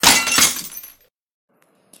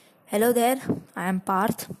Hello there, I am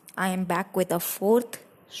Parth. I am back with a fourth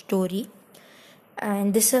story,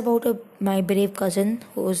 and this is about my brave cousin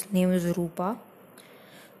whose name is Rupa.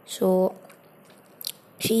 So,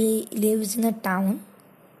 she lives in a town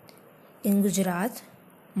in Gujarat,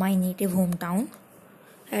 my native hometown.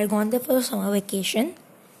 I had gone there for a summer vacation.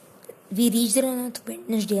 We reached there on a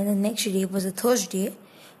Wednesday, and the next day was a Thursday.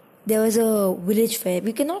 There was a village fair.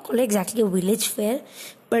 We cannot call it exactly a village fair,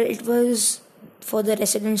 but it was for the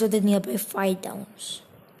residents of the nearby 5 towns.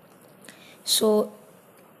 So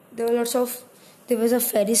there were there was a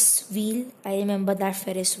Ferris wheel. I remember that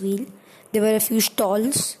Ferris wheel. There were a few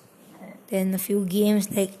stalls, then a few games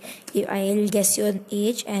like if I'll guess your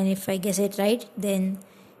age, and if I guess it right, then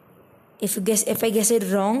if I guess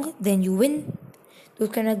it wrong, then you win. Those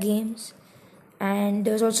kind of games. And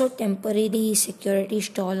there was also temporary security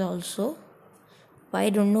stall also. I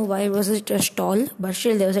don't know why it was a stall, but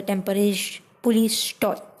still there was a temporary police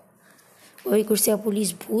stall, or you could say a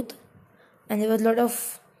police booth, and there was a lot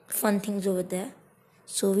of fun things over there.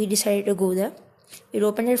 So we decided to go there. It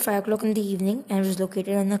opened at 5 o'clock in the evening and was located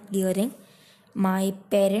in a clearing. My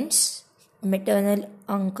parents, maternal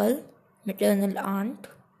uncle, maternal aunt,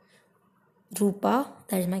 Rupa,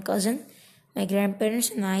 that is my cousin, my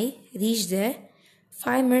grandparents and I reached there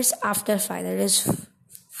 5 minutes after 5, that is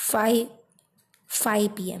 5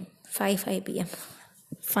 p.m. 5 p.m.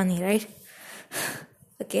 Funny, right?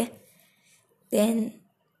 Okay. Then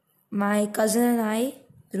my cousin and I,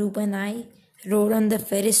 Rupa and I, rode on the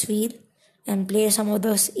Ferris wheel and played some of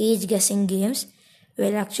those age guessing games.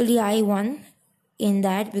 Well, actually I won in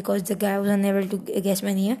that because the guy was unable to guess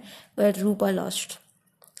my name, but Rupa lost.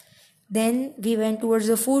 Then we went towards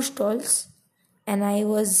the food stalls and we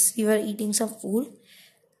were eating some food,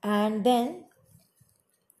 and then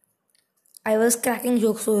I was cracking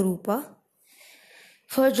jokes for Rupa.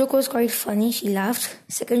 First joke was quite funny, she laughed.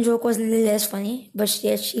 Second joke was a little less funny, but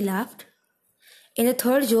yet she laughed. In the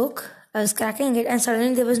third joke, I was cracking it and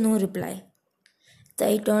suddenly there was no reply. So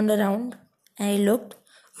I turned around and I looked.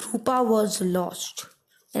 Rupa was lost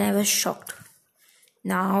and I was shocked.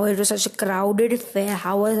 Now it was such a crowded fair.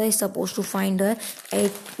 How was I supposed to find her?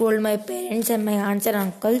 I told my parents and my aunts and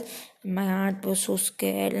uncle. My aunt was so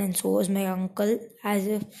scared and so was my uncle, as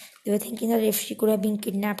if they were thinking that if she could have been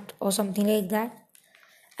kidnapped or something like that.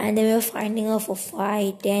 And they were finding her for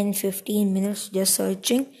 5, 10, 15 minutes just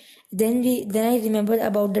searching. Then I remembered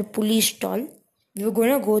about the police stall. We were going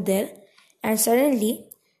to go there, and suddenly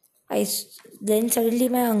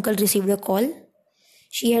my uncle received a call.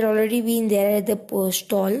 She had already been there at the police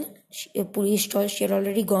stall. She had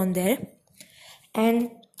already gone there, and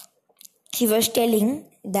she was telling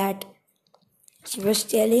that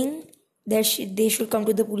they should come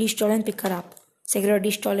to the police stall and pick her up, security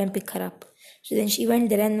stall and pick her up. So then she went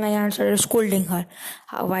there and my aunt started scolding her.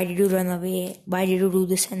 Why did you run away? Why did you do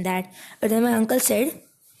this and that? But then my uncle said,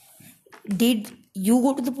 did you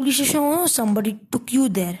go to the police station or somebody took you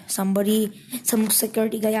there? Some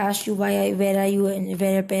security guy asked you where are you and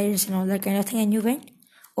where are your parents and all that kind of thing, and you went?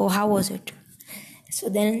 Or how was it? So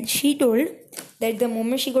then she told that the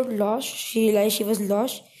moment she got lost, she realized she was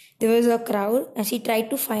lost. There was a crowd and she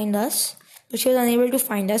tried to find us, but she was unable to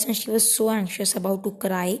find us and she was so anxious, about to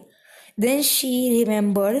cry. Then she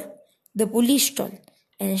remembered the police stall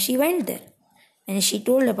and she went there and she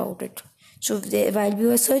told about it. So while we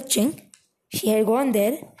were searching, she had gone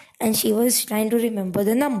there and she was trying to remember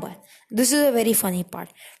the number. This is a very funny part.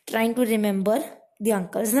 Trying to remember the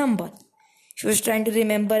uncle's number. She was trying to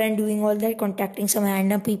remember and doing all that, contacting some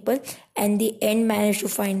random people, and the end managed to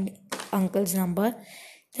find uncle's number.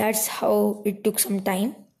 That's how it took some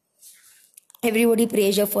time. Everybody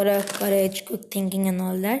praised her for her courage, quick thinking and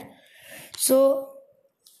all that. So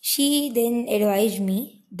she then advised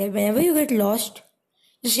me that whenever you get lost,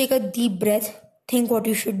 just take a deep breath, think what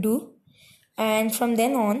you should do, and from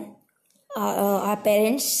then on, our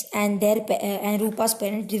parents and Rupa's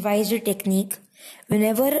parents devised a technique.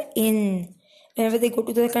 Whenever they go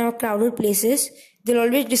to the kind of crowded places, they'll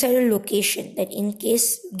always decide a location that in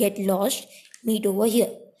case get lost, meet over here.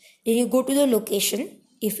 Then you go to the location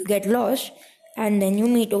if you get lost, and then you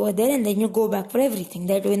meet over there, and then you go back for everything.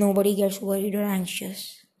 That way nobody gets worried or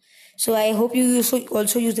anxious. So I hope you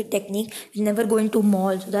also use the technique whenever going to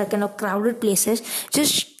malls, that kind of crowded places.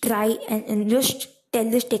 Just try and just tell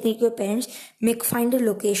this technique to your parents. Find a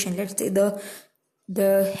location. Let's say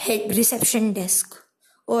the head reception desk,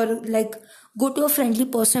 or like go to a friendly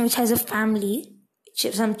person which has a family,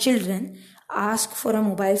 some children. Ask for a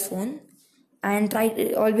mobile phone and try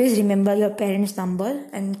to always remember your parents' number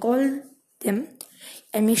and call them,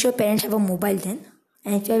 and make sure parents have a mobile then.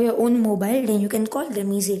 And if you have your own mobile, then you can call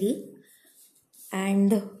them easily.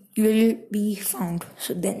 And you will be found.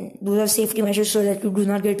 So then those are safety measures so that you do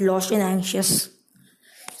not get lost and anxious.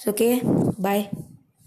 So, okay, bye.